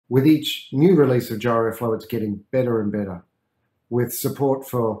With each new release of Gyroflow, it's getting better and better, with support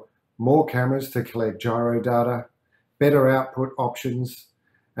for more cameras to collect gyro data, better output options,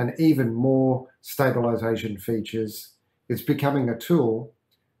 and even more stabilization features. It's becoming a tool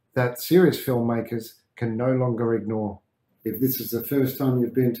that serious filmmakers can no longer ignore. If this is the first time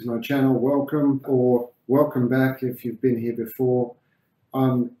you've been to my channel, welcome, or welcome back if you've been here before.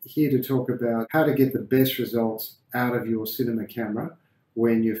 I'm here to talk about how to get the best results out of your cinema camera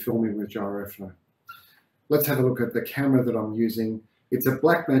when you're filming with Gyroflow. Let's have a look at the camera that I'm using. It's a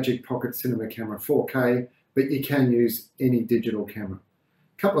Blackmagic Pocket Cinema Camera 4K, but you can use any digital camera.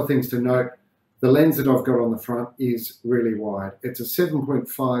 A couple of things to note. The lens that I've got on the front is really wide. It's a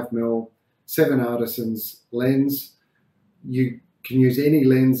 7.5mm 7 Artisans lens. You can use any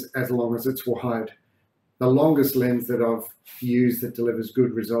lens as long as it's wide. The longest lens that I've used that delivers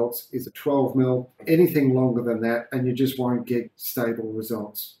good results is a 12mm. Anything longer than that and you just won't get stable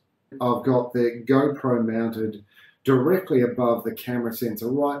results. I've got the GoPro mounted directly above the camera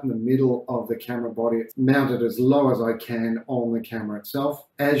sensor, right in the middle of the camera body. It's mounted as low as I can on the camera itself.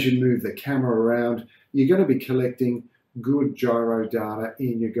 As you move the camera around, you're going to be collecting good gyro data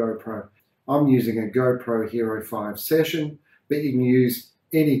in your GoPro. I'm using a GoPro Hero 5 Session, but you can use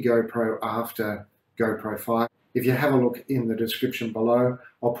any GoPro after GoPro 5. If you have a look in the description below,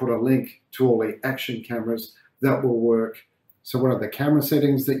 I'll put a link to all the action cameras that will work. So what are the camera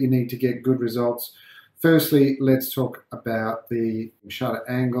settings that you need to get good results? Firstly, let's talk about the shutter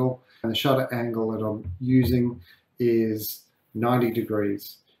angle. And the shutter angle that I'm using is 90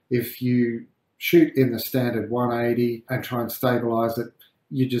 degrees. If you shoot in the standard 180 and try and stabilize it,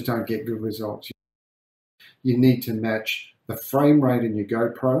 you just don't get good results. You need to match the frame rate in your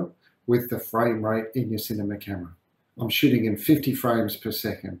GoPro with the frame rate in your cinema camera. I'm shooting in 50 frames per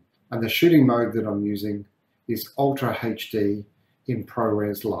second, and the shooting mode that I'm using is Ultra HD in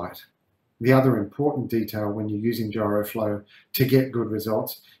ProRes Lite. The other important detail when you're using Gyroflow to get good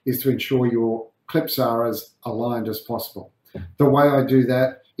results is to ensure your clips are as aligned as possible. The way I do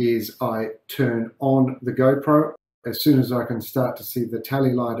that is I turn on the GoPro. As soon as I can start to see the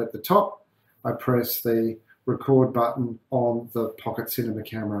tally light at the top, I press the record button on the Pocket Cinema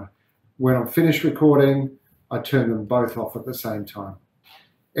camera. When I'm finished recording, I turn them both off at the same time.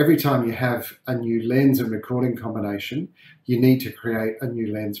 Every time you have a new lens and recording combination, you need to create a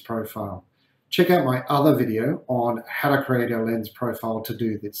new lens profile. Check out my other video on how to create a lens profile to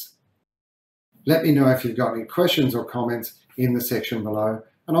do this. Let me know if you've got any questions or comments in the section below,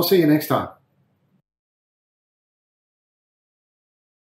 and I'll see you next time.